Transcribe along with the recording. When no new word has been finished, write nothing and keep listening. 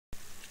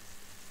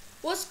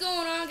What's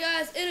going on,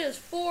 guys? It is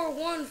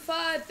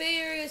 415 Bay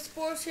Area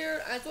Sports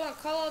here. I just want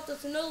to call out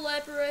this no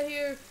lifer right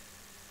here,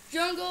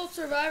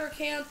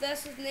 JungleSurvivalCamp.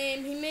 That's his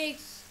name. He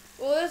makes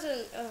he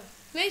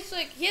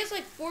has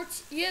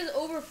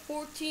over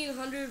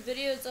 1,400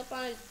 videos up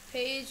on his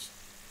page.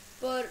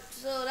 But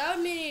so that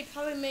would mean he'd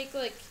probably make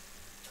like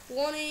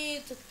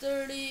 20 to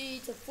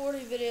 30 to 40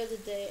 videos a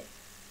day.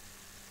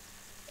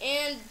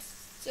 And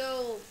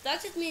so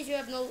that just means you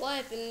have no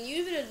life, and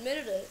you even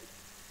admitted it.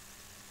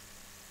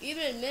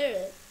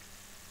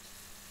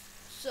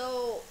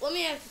 So let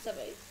me ask you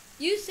something.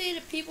 You say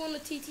to people in the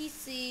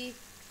TTC,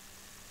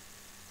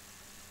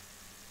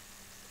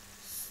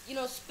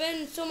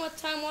 spend so much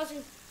time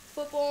watching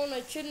football, and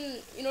they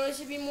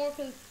should be more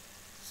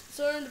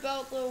concerned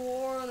about the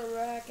war in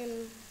Iraq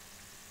and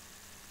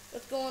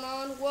what's going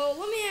on. Well,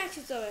 let me ask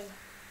you something.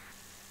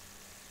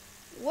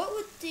 What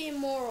would seem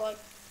more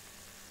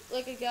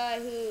like a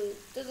guy who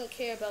doesn't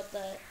care about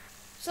that?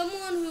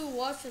 Someone who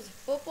watches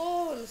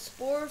football and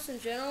sports in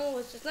general,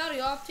 it's just not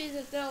the off season,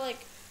 it's not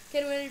like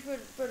getting ready for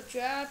the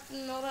draft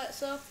and all that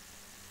stuff.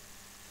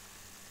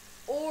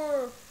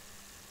 Or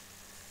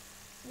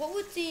what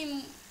would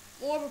seem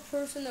more of a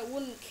person that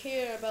wouldn't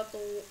care about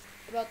the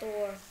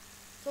war?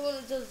 Someone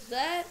that does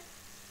that,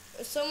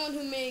 or someone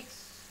who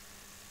makes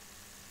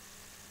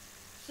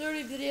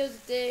 30 videos a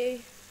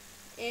day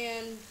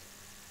and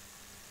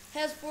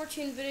has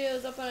 14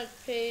 videos up on his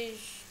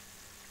page?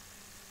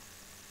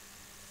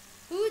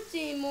 Who would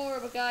seem more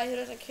of a guy who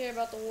doesn't care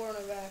about the war in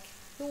Iraq?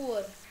 Who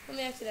would? Let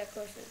me ask you that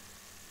question.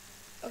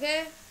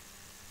 Okay?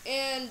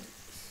 And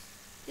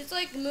just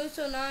like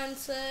Muso9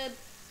 said,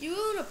 you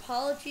owe an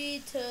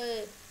apology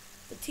to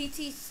the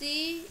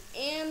TTC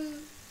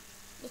and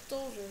the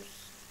soldiers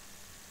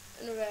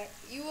in Iraq.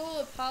 You owe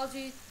an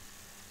apology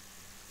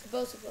to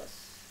both of us.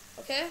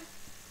 Okay?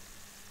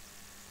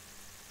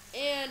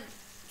 And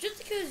just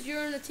because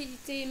you're in the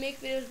TTC,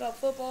 make videos about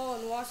football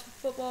and watch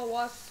football,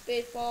 watch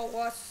baseball,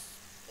 watch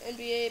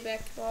NBA,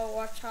 basketball,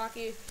 watch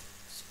hockey,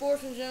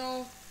 sports in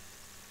general,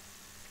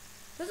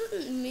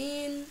 doesn't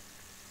mean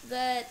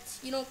that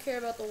you don't care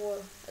about the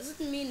war. That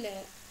doesn't mean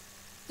that.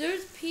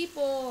 There's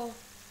people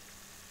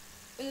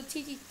in the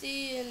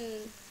TTC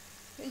and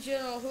in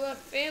general who have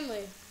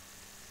family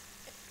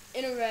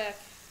in Iraq.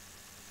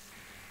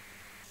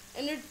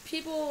 And there's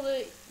people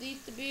that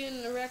used to be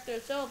in Iraq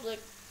themselves,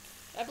 like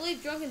I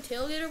believe Drunken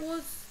Tailgater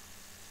was.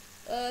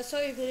 I saw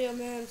your video,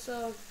 man,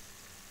 so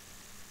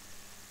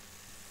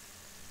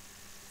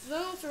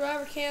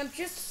JungleSurvivalCamp,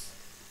 just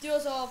do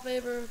us all a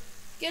favor,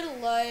 get a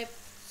life,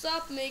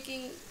 stop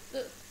making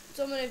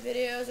so many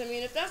videos. I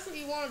mean, if that's what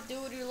you want to do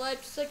with your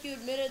life, just like you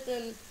admitted,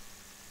 then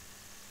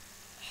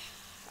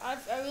I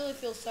really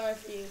feel sorry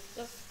for you.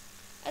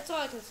 That's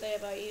all I can say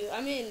about you. I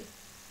mean,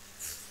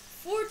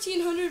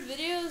 1,400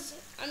 videos.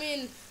 I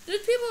mean, there's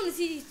people in the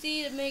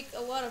CDC that make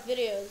a lot of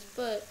videos,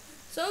 but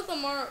some of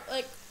them are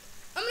like,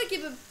 I'm gonna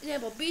give an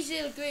example.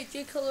 BJ the Great,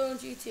 J Color on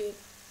YouTube.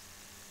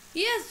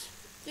 He has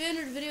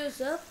 300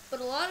 videos up, but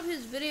a lot of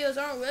his videos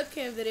aren't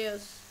webcam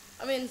videos.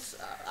 I mean,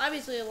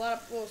 obviously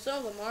some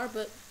of them are,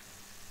 but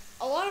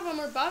a lot of them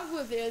are Bobby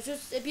Boy videos.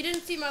 Just, if you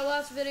didn't see my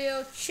last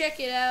video, check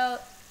it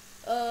out.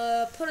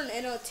 Put an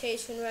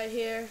annotation right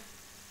here.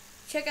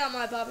 Check out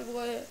my Bobby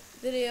Boy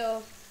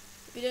video,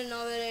 if you didn't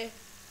already.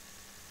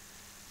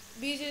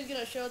 BJ is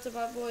gonna show it to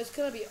Bobby Boy. It's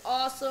gonna be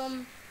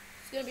awesome.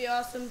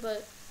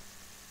 But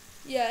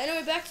yeah,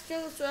 anyway, back to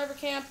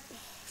JungleSurvivalCamp.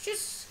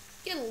 Just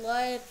get a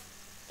life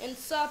and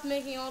stop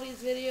making all these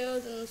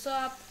videos and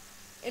stop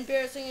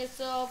embarrassing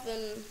yourself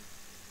and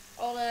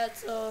all that.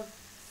 So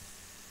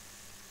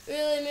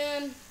really,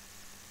 man,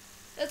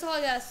 that's all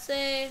I gotta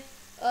say.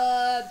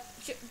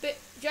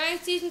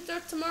 Giants season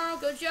starts tomorrow.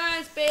 Go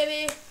Giants,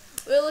 baby.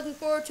 We're looking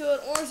forward to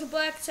it. Orange and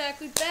Black Attack,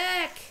 we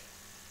back.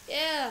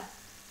 Yeah,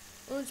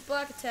 Orange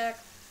Black Attack.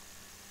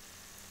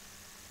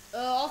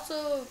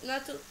 Also,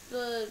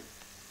 the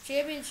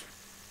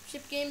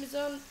championship game is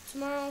on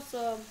tomorrow,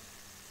 so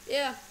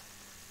yeah.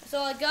 That's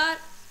all I got.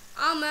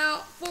 I'm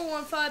out.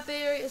 415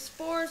 Bay Area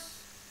Sports.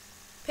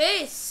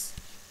 Peace.